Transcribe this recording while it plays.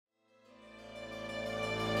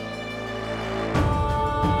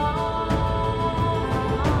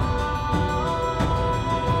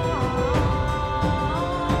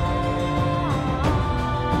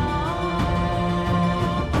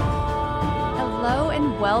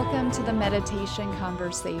Welcome to the Meditation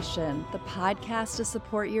Conversation, the podcast to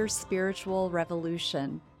support your spiritual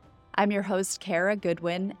revolution. I'm your host, Kara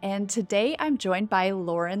Goodwin, and today I'm joined by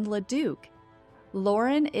Lauren Leduc.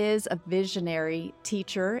 Lauren is a visionary,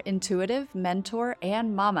 teacher, intuitive, mentor,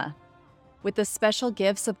 and mama. With the special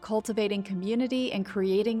gifts of cultivating community and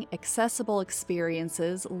creating accessible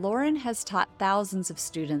experiences, Lauren has taught thousands of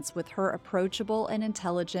students with her approachable and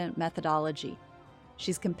intelligent methodology.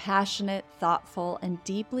 She's compassionate, thoughtful, and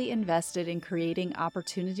deeply invested in creating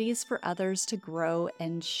opportunities for others to grow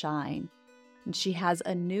and shine. And she has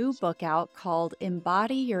a new book out called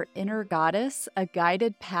Embody Your Inner Goddess, A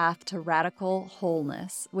Guided Path to Radical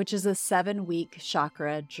Wholeness, which is a 7-week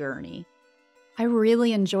chakra journey. I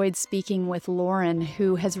really enjoyed speaking with Lauren,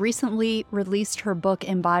 who has recently released her book,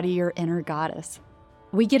 Embody Your Inner Goddess.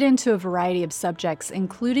 We get into a variety of subjects,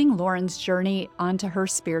 including Lauren's journey onto her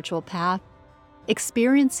spiritual path,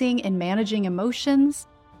 experiencing and managing emotions,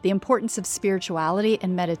 the importance of spirituality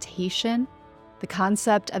and meditation, the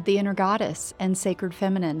concept of the inner goddess and sacred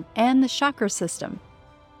feminine, and the chakra system.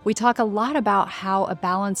 We talk a lot about how a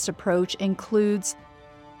balanced approach includes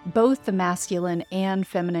both the masculine and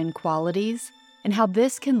feminine qualities, and how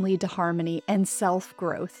this can lead to harmony and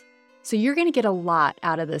self-growth. So you're going to get a lot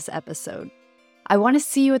out of this episode. I want to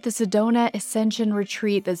see you at the Sedona Ascension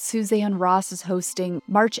Retreat that Suzanne Ross is hosting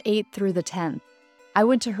March 8th through the 10th. I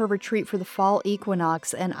went to her retreat for the fall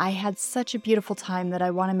equinox, and I had such a beautiful time that I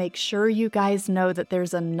want to make sure you guys know that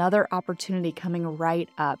there's another opportunity coming right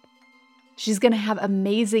up. She's going to have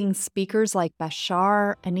amazing speakers like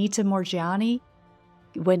Bashar, Anita Morgiani,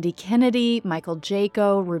 Wendy Kennedy, Michael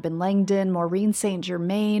Jaco, Ruben Langdon, Maureen St.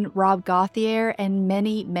 Germain, Rob Gauthier, and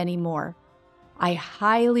many, many more. I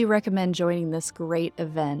highly recommend joining this great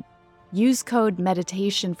event. Use code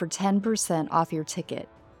MEDITATION for 10% off your ticket.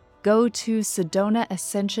 Go to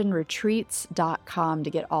SedonaAscensionRetreats.com to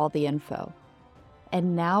get all the info.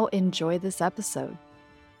 And now enjoy this episode.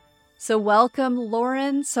 So welcome,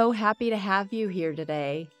 Lauren. So happy to have you here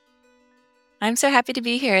today. I'm so happy to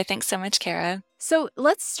be here. Thanks so much, Kara. So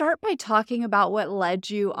let's start by talking about what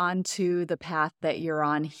led you onto the path that you're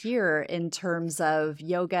on here in terms of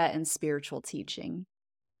yoga and spiritual teaching.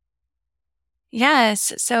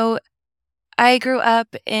 Yes. So I grew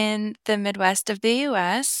up in the Midwest of the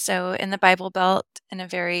U.S., so in the Bible Belt in a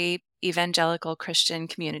very evangelical Christian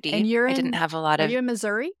community. And I didn't have a lot of... Are you in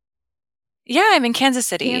Missouri? Yeah, I'm in Kansas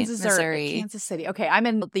City, Missouri. Kansas City. Okay, I'm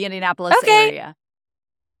in the Indianapolis area.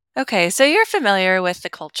 Okay, so you're familiar with the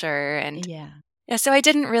culture. And yeah, so I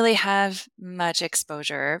didn't really have much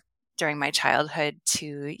exposure during my childhood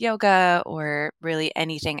to yoga or really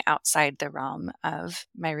anything outside the realm of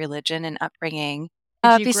my religion and upbringing.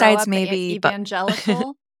 Did you besides grow up maybe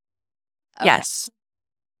evangelical? Yes,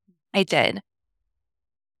 I did.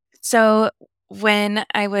 So when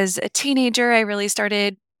I was a teenager, I really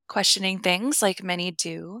started questioning things like many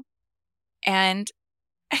do. And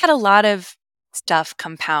I had a lot of stuff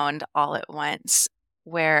compound all at once,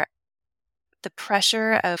 where the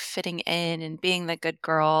pressure of fitting in and being the good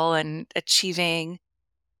girl and achieving,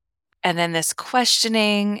 and then this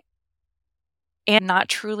questioning and not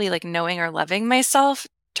truly like knowing or loving myself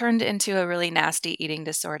turned into a really nasty eating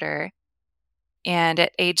disorder. And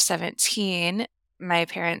at age 17, my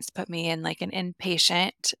parents put me in like an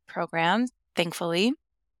inpatient program, thankfully,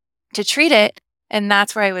 to treat it. And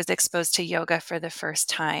that's where I was exposed to yoga for the first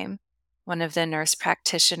time. One of the nurse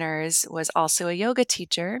practitioners was also a yoga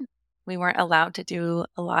teacher. We weren't allowed to do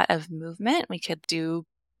a lot of movement. We could do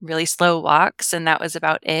really slow walks, and that was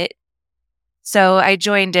about it. So I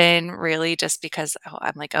joined in really just because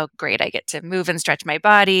I'm like, oh, great, I get to move and stretch my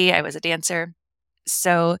body. I was a dancer.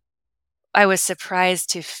 So I was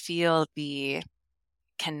surprised to feel the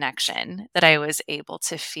connection that I was able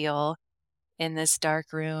to feel in this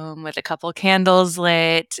dark room with a couple candles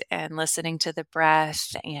lit and listening to the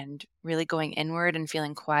breath and really going inward and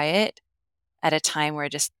feeling quiet at a time where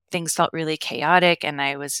just things felt really chaotic. And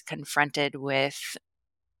I was confronted with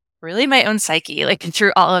really my own psyche, like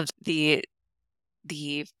through all of the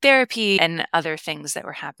therapy and other things that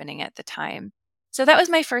were happening at the time. So that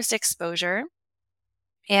was my first exposure.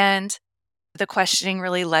 And the questioning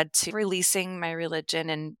really led to releasing my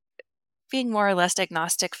religion and being more or less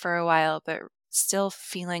agnostic for a while, but still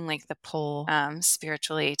feeling like the pull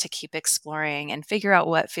spiritually to keep exploring and figure out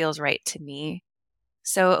what feels right to me.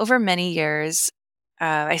 So over many years,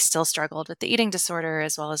 I still struggled with the eating disorder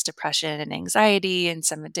as well as depression and anxiety and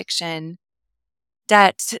some addiction,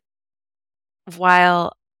 debt,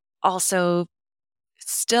 while also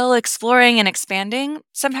still exploring and expanding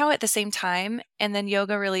somehow at the same time. And then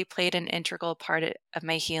yoga really played an integral part of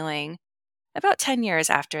my healing. about 10 years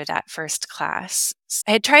after that first class.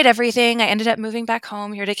 I had tried everything. I ended up moving back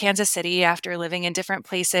home here to Kansas City after living in different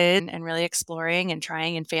places and really exploring and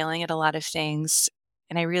trying and failing at a lot of things.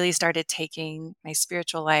 And I really started taking my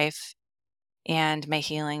spiritual life and my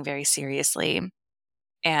healing very seriously.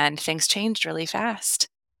 And things changed really fast.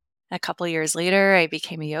 A couple years later, I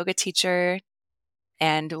became a yoga teacher.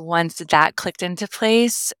 And once that clicked into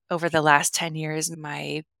place over the last 10 years,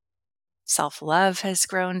 my self-love has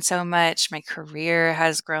grown so much, my career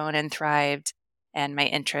has grown and thrived, and my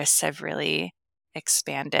interests have really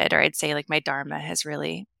expanded, or I'd say like my dharma has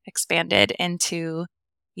really expanded into,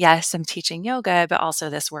 yes, I'm teaching yoga, but also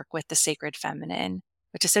this work with the sacred feminine,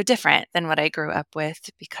 which is so different than what I grew up with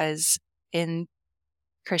because in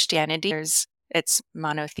Christianity, it's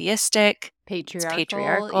monotheistic, it's Patriarchal,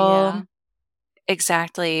 patriarchal. yeah.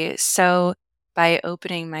 Exactly. So by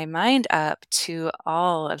opening my mind up to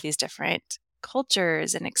all of these different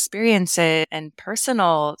cultures and experiences and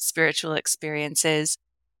personal spiritual experiences,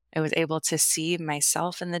 I was able to see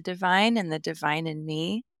myself in the divine and the divine in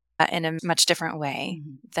me in a much different way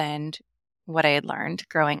Mhm. than what I had learned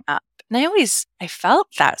growing up. And I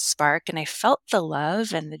felt that spark and I felt the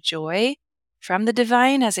love and the joy from the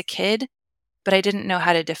divine as a kid, but I didn't know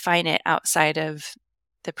how to define it outside of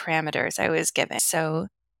the parameters I was given. So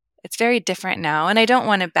it's very different now. And I don't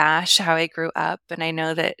want to bash how I grew up. And I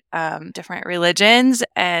know that different religions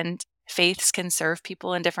and faiths can serve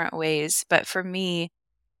people in different ways. But for me,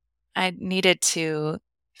 I needed to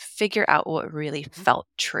figure out what really felt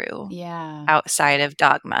true Yeah. outside of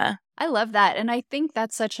dogma. I love that. And I think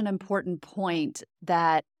that's such an important point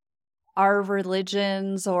that our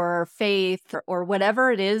religions or faith or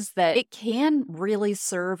whatever it is, that it can really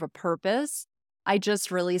serve a purpose. I just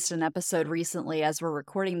released an episode recently as we're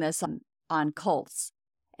recording this on cults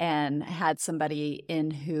and had somebody in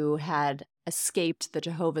who had escaped the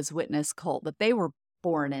Jehovah's Witness cult that they were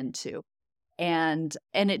born into. And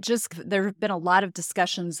it just there have been a lot of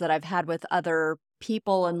discussions that I've had with other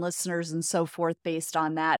people and listeners and so forth based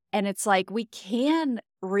on that. And it's like we can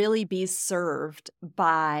really be served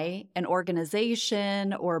by an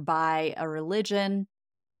organization or by a religion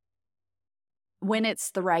when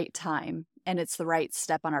it's the right time and it's the right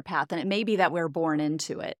step on our path. And it may be that we're born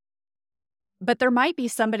into it. But there might be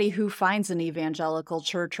somebody who finds an evangelical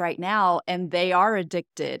church right now and they are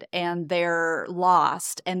addicted and they're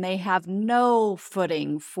lost and they have no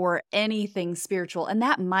footing for anything spiritual. And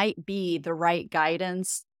that might be the right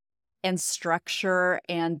guidance and structure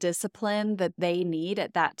and discipline that they need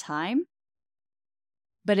at that time.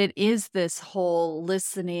 But it is this whole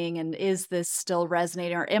listening, and is this still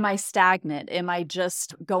resonating, or am I stagnant? Am I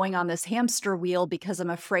just going on this hamster wheel because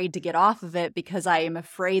I'm afraid to get off of it because I am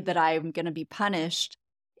afraid that I'm going to be punished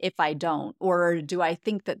if I don't? Or do I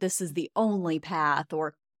think that this is the only path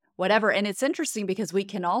or whatever? And it's interesting because we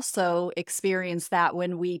can also experience that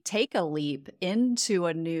when we take a leap into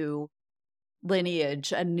a new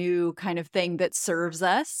lineage, a new kind of thing that serves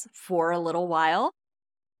us for a little while.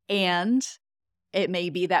 And it may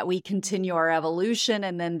be that we continue our evolution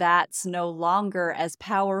and then that's no longer as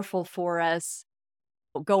powerful for us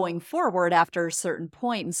going forward after a certain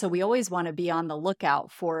point. And so we always want to be on the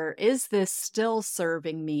lookout for, is this still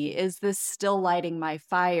serving me? Is this still lighting my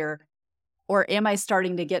fire? Or am I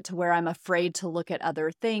starting to get to where I'm afraid to look at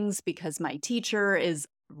other things because my teacher is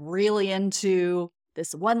really into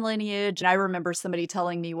this one lineage? And I remember somebody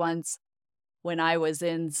telling me once when I was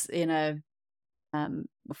in a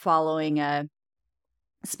following a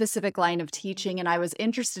specific line of teaching, and I was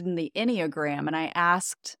interested in the Enneagram, and I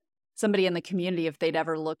asked somebody in the community if they'd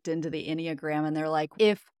ever looked into the Enneagram, and they're like,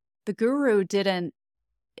 if the guru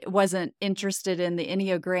wasn't interested in the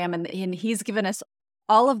Enneagram and he's given us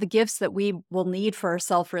all of the gifts that we will need for our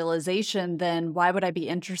self-realization, then why would I be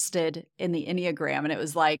interested in the Enneagram? And it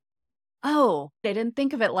was like, oh, I didn't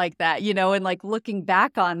think of it like that, and like looking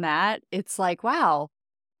back on that, it's like, wow,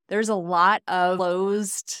 there's a lot of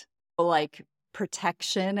closed, like,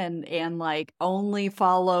 protection and like only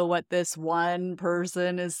follow what this one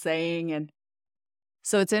person is saying. And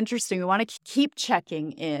so it's interesting. We want to keep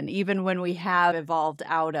checking in even when we have evolved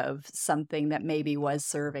out of something that maybe was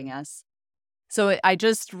serving us. So I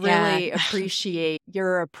just Yeah. really appreciate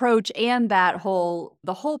your approach and the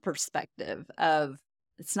whole perspective of,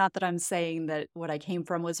 it's not that I'm saying that what I came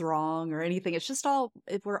from was wrong or anything. It's just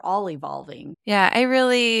we're all evolving. Yeah,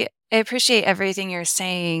 I appreciate everything you're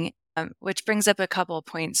saying, which brings up a couple of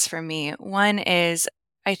points for me. One is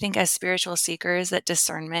I think as spiritual seekers that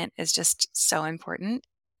discernment is just so important.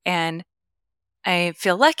 And I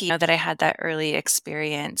feel lucky that I had that early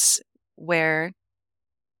experience where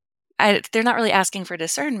they're not really asking for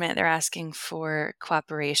discernment. They're asking for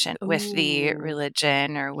cooperation with the Ooh,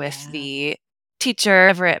 religion or with yeah. the teacher,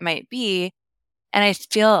 whatever it might be. And I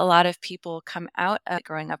feel a lot of people come out of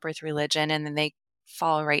growing up with religion and then they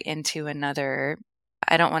fall right into another,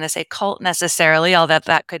 I don't want to say cult necessarily, although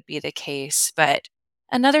that could be the case, but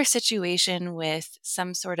another situation with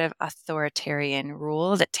some sort of authoritarian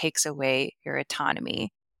rule that takes away your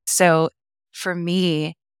autonomy. So for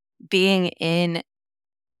me, being in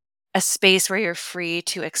a space where you're free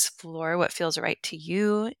to explore what feels right to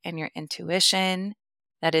you and your intuition,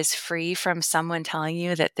 that is free from someone telling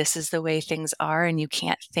you that this is the way things are and you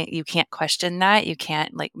can't question that, you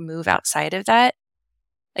can't like move outside of that.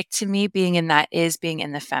 Like to me, being in that is being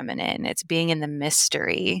in the feminine. It's being in the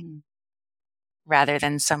mystery Mm. rather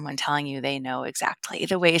than someone telling you they know exactly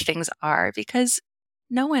the way things are, because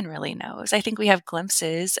no one really knows. I think we have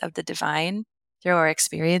glimpses of the divine through our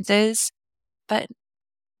experiences, but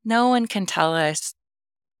no one can tell us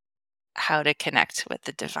how to connect with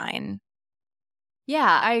the divine.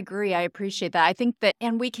 Yeah, I agree. I appreciate that. I think that,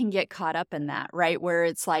 and we can get caught up in that, right? Where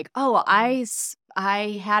it's like, oh, I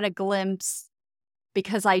had a glimpse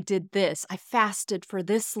because I did this. I fasted for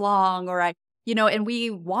this long, or and we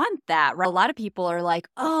want that, right? A lot of people are like,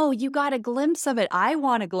 oh, you got a glimpse of it. I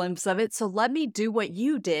want a glimpse of it. So let me do what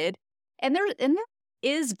you did. And that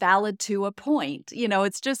is valid to a point.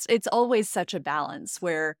 It's always such a balance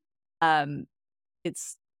where um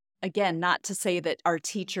it's, again, not to say that our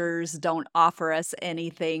teachers don't offer us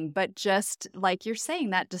anything, but just like you're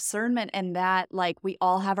saying, that discernment and that, like, we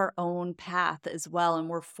all have our own path as well, and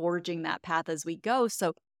we're forging that path as we go.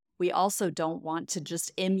 So we also don't want to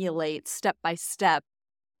just emulate step by step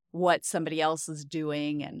what somebody else is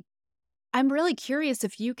doing. And I'm really curious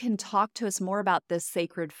if you can talk to us more about this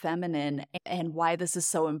sacred feminine and why this is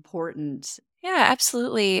so important. Yeah,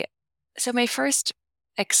 absolutely. So, my first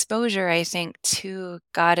exposure, I think, to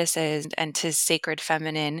goddesses and to sacred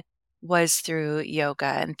feminine was through yoga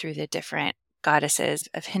and through the different goddesses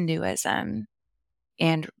of Hinduism,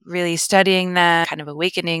 and really studying them, kind of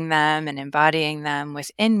awakening them and embodying them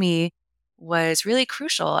within me was really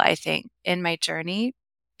crucial, I think, in my journey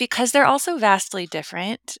because they're also vastly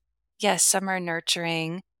different. Yes, some are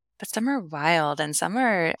nurturing, but some are wild and some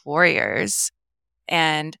are warriors.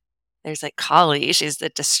 And there's like Kali, she's the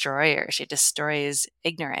destroyer. She destroys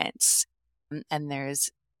ignorance. And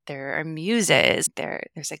there are muses.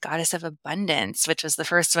 There's a goddess of abundance, which was the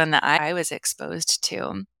first one that I was exposed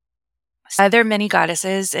to. There are many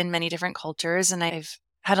goddesses in many different cultures, and I've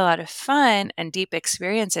had a lot of fun and deep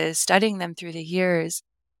experiences studying them through the years.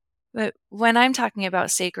 But when I'm talking about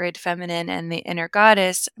sacred feminine and the inner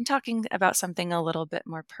goddess, I'm talking about something a little bit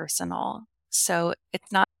more personal. So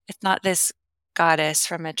it's not this goddess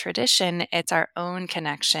from a tradition, it's our own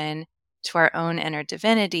connection to our own inner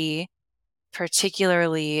divinity,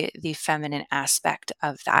 particularly the feminine aspect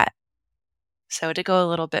of that. So to go a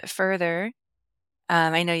little bit further,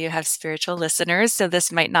 I know you have spiritual listeners, so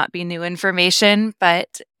this might not be new information,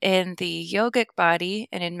 but in the yogic body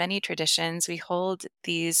and in many traditions, we hold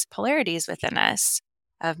these polarities within us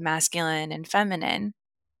of masculine and feminine,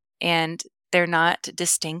 and they're not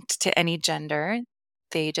distinct to any gender.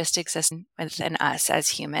 They just exist within us as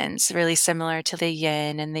humans, really similar to the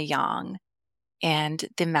yin and the yang. And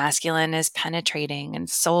the masculine is penetrating and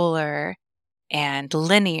solar and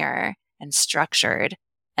linear and structured.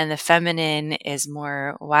 And the feminine is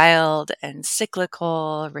more wild and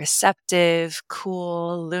cyclical, receptive,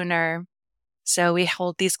 cool, lunar. So we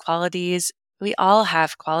hold these qualities. We all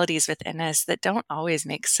have qualities within us that don't always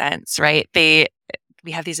make sense, right? We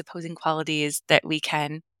have these opposing qualities that we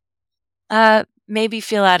can maybe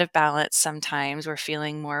feel out of balance sometimes. We're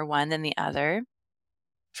feeling more one than the other.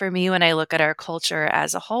 For me, when I look at our culture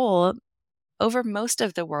as a whole, over most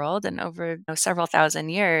of the world and over several thousand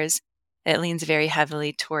years, it leans very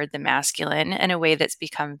heavily toward the masculine in a way that's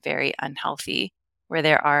become very unhealthy, where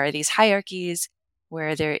there are these hierarchies,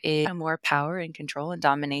 where there is more power and control and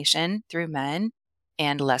domination through men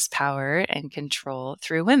and less power and control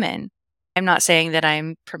through women. I'm not saying that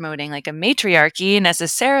I'm promoting like a matriarchy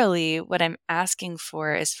necessarily. What I'm asking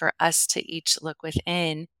for is for us to each look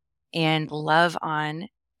within and love on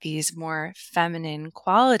these more feminine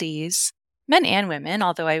qualities, men and women,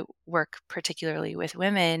 although I work particularly with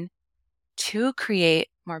women, to create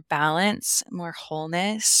more balance, more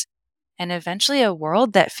wholeness, and eventually a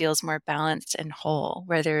world that feels more balanced and whole,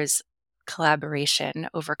 where there's collaboration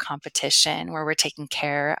over competition, where we're taking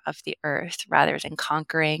care of the earth rather than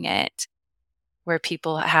conquering it, where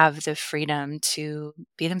people have the freedom to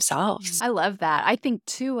be themselves. I love that. I think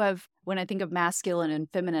too when I think of masculine and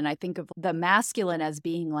feminine, I think of the masculine as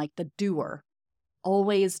being like the doer,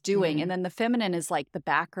 always doing. And then the feminine is like the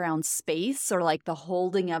background space, or like the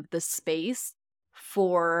holding of the space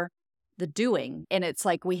for the doing. And it's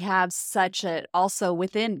like we have such a, also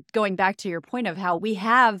within, going back to your point of how we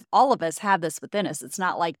have, all of us have this within us. It's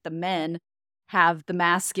not like the men have the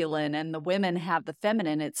masculine and the women have the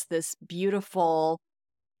feminine. It's this beautiful,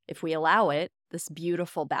 if we allow it, this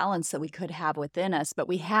beautiful balance that we could have within us. But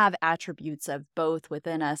we have attributes of both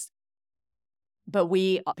within us. But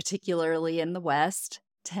we, particularly in the West,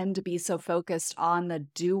 tend to be so focused on the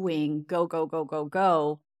doing, go, go, go, go,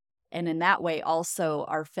 go. And in that way, also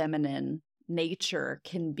our feminine nature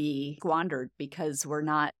can be squandered because we're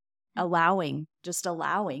not allowing, just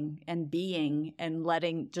allowing and being and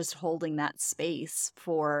letting, just holding that space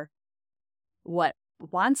for what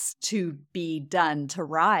wants to be done to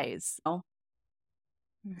rise. So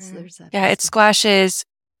there's that. Yeah, it squashes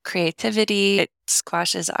creativity. It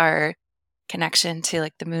squashes our connection to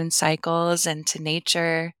like the moon cycles and to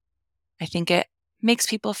nature. I think it makes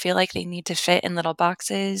people feel like they need to fit in little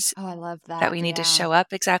boxes, Oh, I love that. that we need to show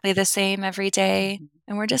up exactly the same every day,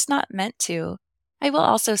 and we're just not meant to. I will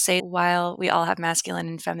also say, while we all have masculine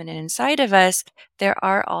and feminine inside of us, there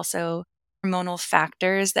are also hormonal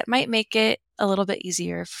factors that might make it a little bit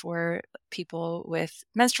easier for people with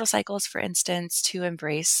menstrual cycles, for instance, to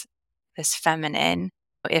embrace this feminine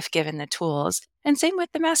if given the tools. And same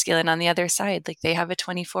with the masculine on the other side. Like they have a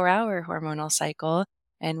 24-hour hormonal cycle,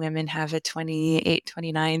 and women have a 28,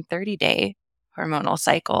 29, 30-day hormonal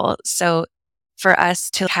cycle. So for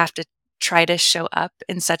us to have to try to show up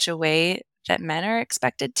in such a way that men are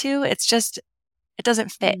expected to, it's just, it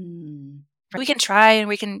doesn't fit. We can try and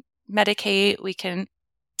we can medicate, we can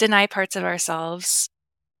deny parts of ourselves,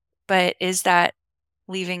 but is that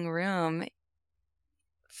leaving room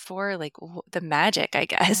for like the magic, I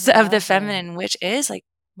guess, of the feminine, which is like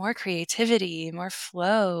more creativity, more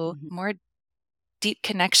flow, more deep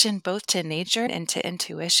connection both to nature and to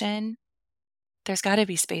intuition? There's got to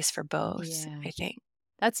be space for both, I think.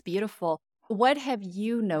 That's beautiful. What have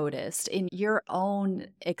you noticed in your own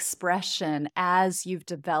expression as you've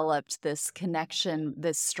developed this connection,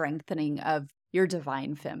 this strengthening of your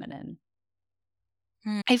divine feminine?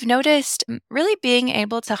 I've noticed really being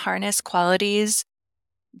able to harness qualities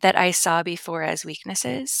that I saw before as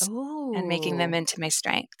weaknesses and making them into my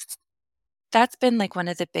strengths. That's been like one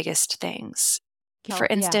of the biggest things. For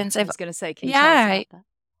instance, I was going to say, can you tell us about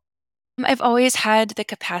that? I've always had the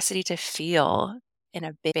capacity to feel in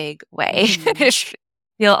a big way,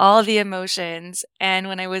 feel all the emotions. And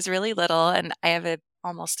when I was really little, and I have a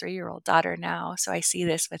almost 3-year-old daughter now, so I see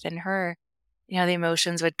this within her, you know, the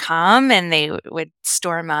emotions would come and they would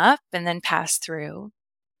storm up and then pass through.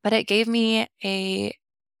 But it gave me a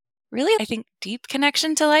really, I think, deep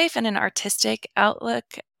connection to life and an artistic outlook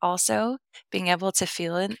also, being able to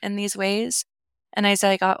feel in these ways. And as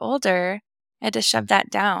I got older, I had to shove that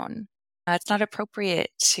down. It's not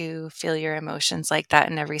appropriate to feel your emotions like that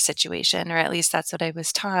in every situation, or at least that's what I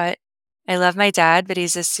was taught. I love my dad, but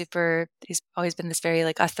he's always been this very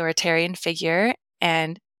like authoritarian figure.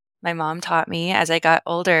 And my mom taught me as I got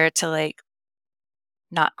older to like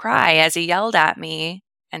not cry as he yelled at me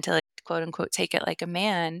and to like quote unquote take it like a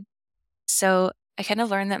man. So I kind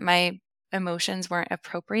of learned that my emotions weren't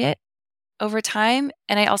appropriate over time.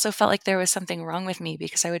 And I also felt like there was something wrong with me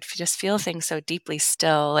because I would just feel things so deeply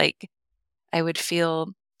still. Like I would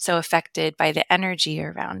feel so affected by the energy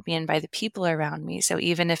around me and by the people around me. So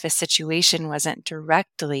even if a situation wasn't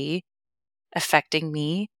directly affecting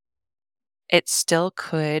me, it still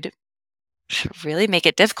could really make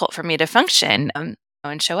it difficult for me to function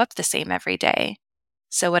and show up the same every day.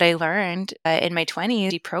 So what I learned in my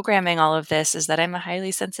 20s, deprogramming all of this, is that I'm a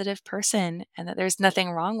highly sensitive person and that there's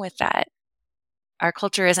nothing wrong with that. Our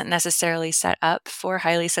culture isn't necessarily set up for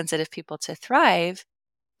highly sensitive people to thrive,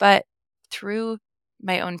 but through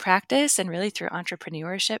my own practice and really through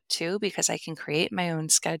entrepreneurship too, because I can create my own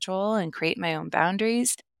schedule and create my own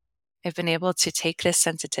boundaries, I've been able to take this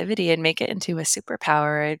sensitivity and make it into a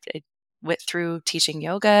superpower. Through teaching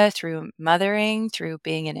yoga, through mothering, through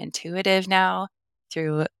being an intuitive now,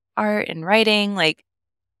 through art and writing, like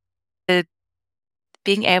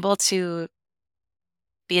being able to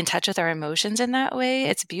be in touch with our emotions in that way,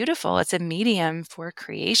 it's beautiful. It's a medium for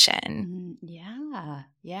creation.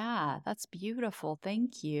 Yeah, that's beautiful.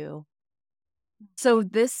 Thank you. So,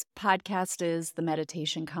 this podcast is the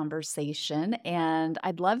meditation conversation, and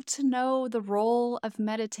I'd love to know the role of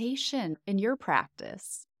meditation in your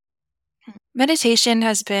practice. Meditation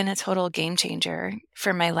has been a total game changer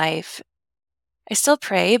for my life. I still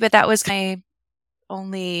pray, but that was my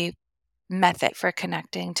only method for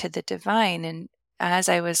connecting to the divine. And as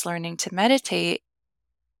I was learning to meditate,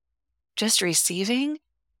 just receiving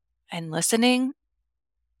and listening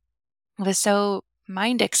was so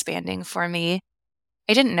mind expanding for me.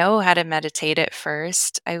 I didn't know how to meditate at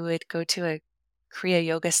first. I would go to a Kriya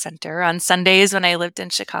Yoga center on Sundays when I lived in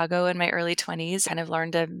Chicago in my early 20s, kind of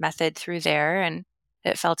learned a method through there, and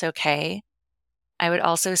it felt okay. I would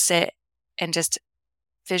also sit and just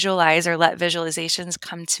visualize or let visualizations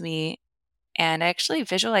come to me. And I actually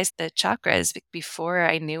visualized the chakras before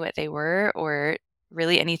I knew what they were or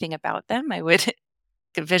really anything about them. I would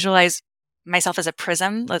visualize myself as a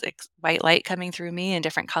prism, like white light coming through me and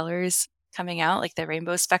different colors coming out, like the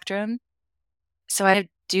rainbow spectrum. So I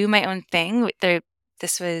do my own thing.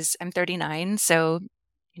 I'm 39, so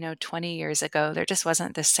 20 years ago, there just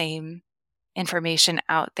wasn't the same information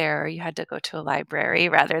out there. You had to go to a library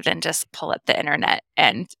rather than just pull up the internet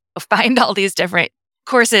and find all these different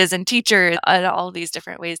courses and teachers and all these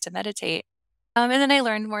different ways to meditate. And then I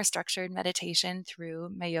learned more structured meditation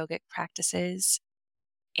through my yogic practices.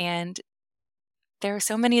 And there are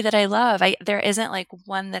so many that I love. There isn't like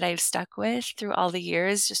one that I've stuck with through all the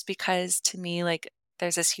years, just because to me, like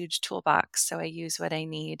there's this huge toolbox. So I use what I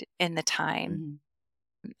need in the time.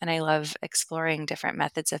 Mhm. And I love exploring different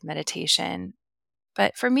methods of meditation.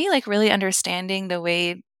 But for me, like really understanding the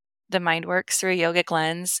way the mind works through a yogic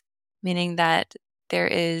lens, meaning that there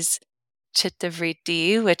is chitta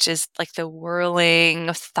vritti, which is like the whirling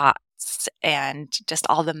of thoughts and just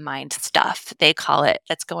all the mind stuff, they call it,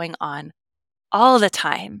 that's going on all the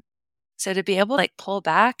time. So to be able to like pull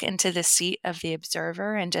back into the seat of the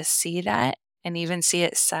observer and just see that and even see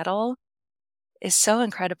it settle is so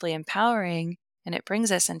incredibly empowering. And it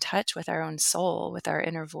brings us in touch with our own soul, with our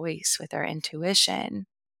inner voice, with our intuition.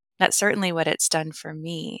 That's certainly what it's done for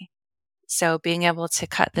me. So being able to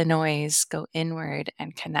cut the noise, go inward,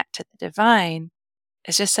 and connect to the divine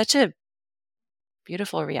is just such a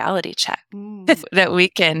beautiful reality check Mm. that we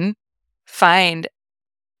can find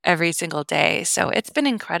every single day. So it's been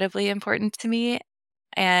incredibly important to me,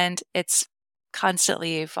 and it's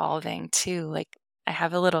constantly evolving too. Like I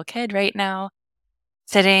have a little kid right now,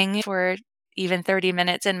 sitting for even 30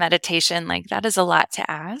 minutes in meditation, like that is a lot to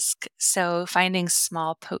ask. So finding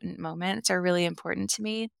small, potent moments are really important to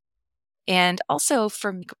me. And also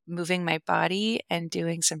for moving my body and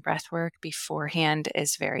doing some breath work beforehand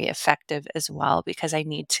is very effective as well, because I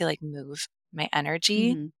need to like move my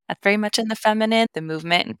energy. Mhm. That's very much in the feminine, the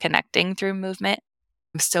movement and connecting through movement,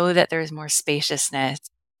 so that there's more spaciousness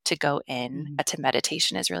to go in Mhm. to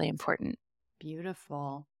meditation is really important.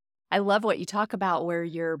 Beautiful. I love what you talk about where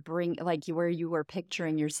where you were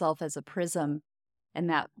picturing yourself as a prism and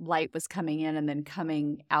that light was coming in and then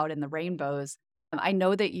coming out in the rainbows. I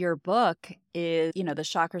know that your book is, the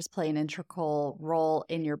chakras play an integral role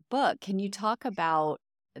in your book. Can you talk about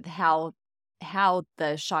how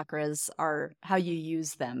the chakras are, how you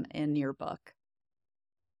use them in your book?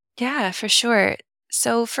 Yeah, for sure.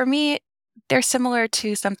 So for me, they're similar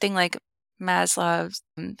to something like Maslow's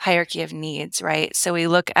hierarchy of needs, right? So we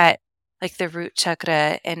look at like the root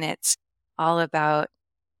chakra, and it's all about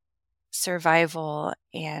survival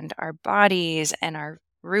and our bodies and our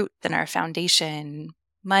root and our foundation,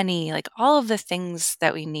 money, like all of the things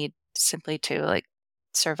that we need simply to like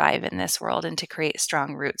survive in this world and to create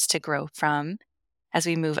strong roots to grow from. As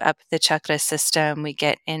we move up the chakra system, we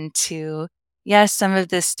get into, yes, some of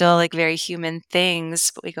this still like very human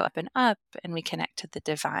things, but we go up and we connect to the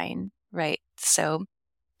divine, right? So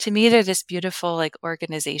to me, they're this beautiful like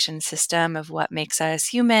organization system of what makes us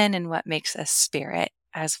human and what makes us spirit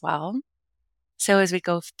as well. So as we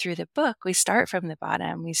go through the book, we start from the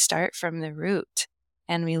bottom, we start from the root,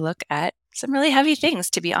 and we look at some really heavy things,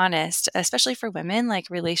 to be honest, especially for women, like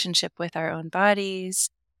relationship with our own bodies,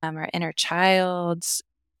 our inner children,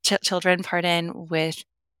 pardon, with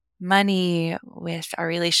money, with our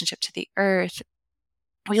relationship to the earth.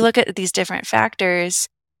 We look at these different factors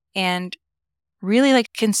and really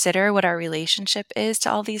like consider what our relationship is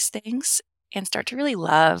to all these things and start to really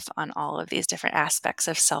love on all of these different aspects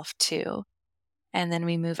of self too. And then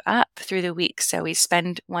we move up through the week. So we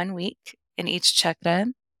spend 1 week in each chakra.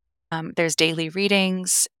 There's daily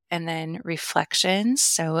readings and then reflections.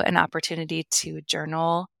 So an opportunity to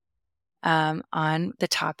journal on the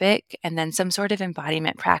topic, and then some sort of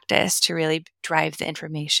embodiment practice to really drive the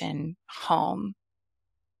information home.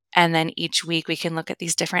 And then each week we can look at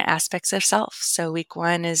these different aspects of self. So week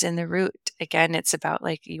 1 is in the root. Again, it's about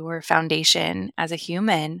like your foundation as a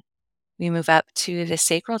human. We move up to the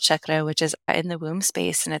sacral chakra, which is in the womb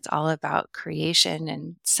space, and it's all about creation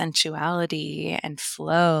and sensuality and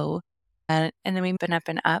flow. And then we open up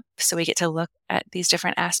and up. So we get to look at these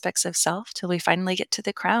different aspects of self till we finally get to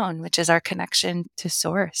the crown, which is our connection to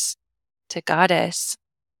source, to goddess.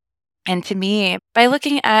 And to me, by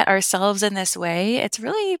looking at ourselves in this way, it's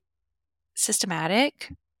really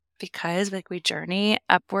systematic because we journey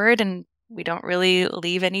upward and we don't really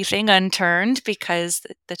leave anything unturned because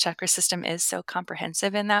the chakra system is so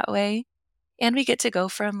comprehensive in that way. And we get to go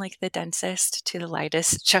from the densest to the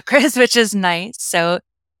lightest chakras, which is nice. So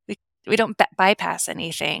we don't bypass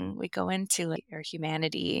anything. We go into our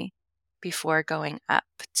humanity before going up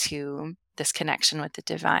to this connection with the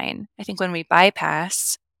divine. I think when we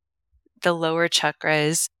bypass the lower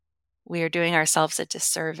chakras, we are doing ourselves a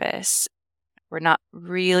disservice. We're not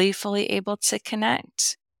really fully able to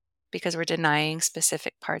connect because we're denying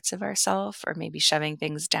specific parts of ourselves or maybe shoving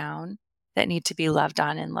things down that need to be loved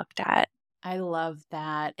on and looked at. I love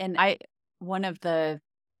that. And one of the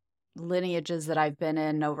lineages that I've been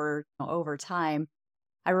in over time,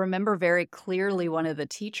 I remember very clearly one of the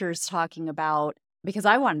teachers talking about, because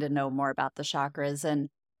I wanted to know more about the chakras, and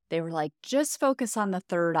they were like, just focus on the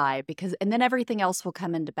third eye and then everything else will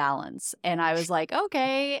come into balance. And I was like,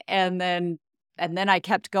 okay. And then I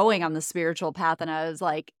kept going on the spiritual path, and I was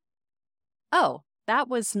like, oh, that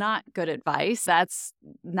was not good advice. That's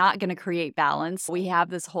not going to create balance. We have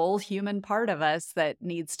this whole human part of us that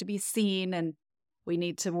needs to be seen, and we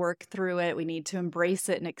need to work through it. We need to embrace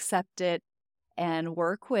it and accept it and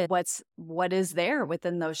work with what is there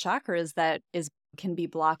within those chakras that can be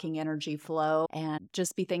blocking energy flow and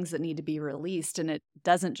just be things that need to be released. And it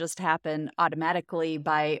doesn't just happen automatically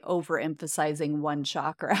by overemphasizing one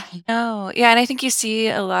chakra. No, yeah, and I think you see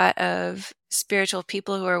a lot of spiritual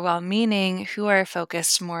people who are well-meaning who are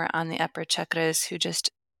focused more on the upper chakras who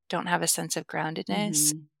just don't have a sense of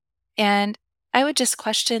groundedness. Mhm. And I would just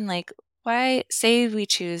question why, say we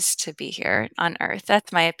choose to be here on earth,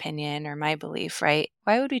 that's my opinion or my belief, right?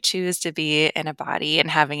 Why would we choose to be in a body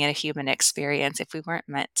and having a human experience if we weren't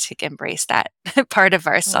meant to embrace that part of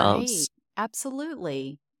Right. ourselves?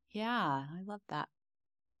 Absolutely. Yeah, I love that.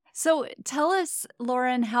 So tell us,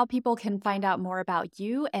 Lauren, how people can find out more about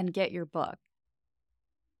you and get your book.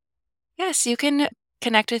 Yes, you can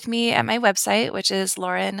connect with me at my website, which is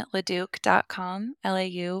laurenleduc.com,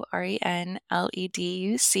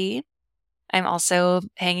 LAURENLEDUC. I'm also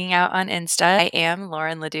hanging out on Insta. I am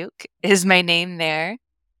Lauren Leduc is my name there.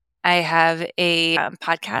 I have a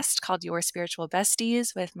podcast called Your Spiritual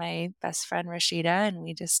Besties with my best friend Rashida, and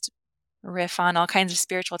we just riff on all kinds of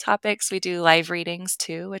spiritual topics. We do live readings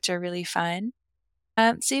too, which are really fun.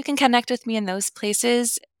 So you can connect with me in those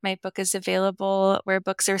places. My book is available where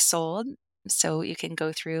books are sold. So you can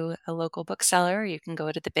go through a local bookseller, or you can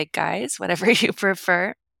go to the big guys, whatever you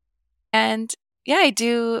prefer. And yeah, I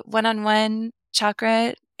do one-on-one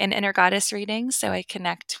chakra and inner goddess readings. So I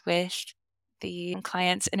connect with the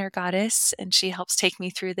client's inner goddess, and she helps take me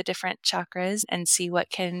through the different chakras and see what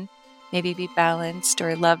can maybe be balanced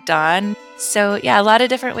or loved on. So yeah, a lot of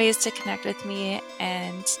different ways to connect with me,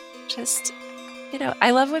 and just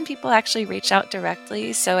I love when people actually reach out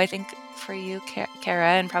directly. So I think for you, Kara,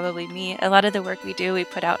 and probably me, a lot of the work we do, we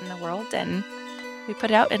put out in the world, and we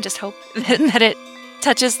put it out and just hope that it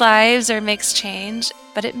touches lives or makes change.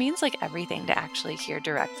 But it means everything to actually hear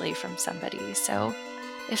directly from somebody. So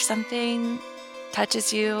if something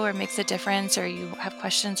touches you or makes a difference, or you have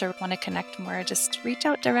questions or want to connect more, just reach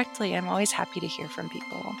out directly. I'm always happy to hear from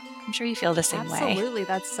people. I'm sure you feel the same way. Absolutely.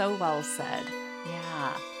 That's so well said.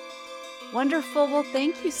 Yeah. Wonderful. Well,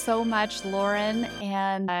 thank you so much, Lauren,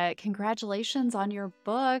 and congratulations on your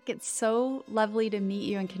book. It's so lovely to meet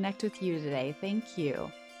you and connect with you today. Thank you.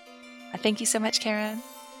 Thank you so much, Kara.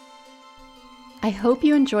 I hope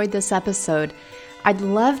you enjoyed this episode. I'd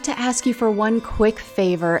love to ask you for one quick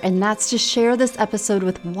favor, and that's to share this episode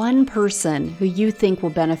with one person who you think will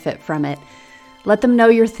benefit from it. Let them know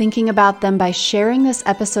you're thinking about them by sharing this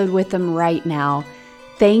episode with them right now.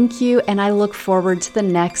 Thank you, and I look forward to the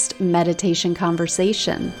next meditation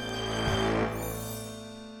conversation.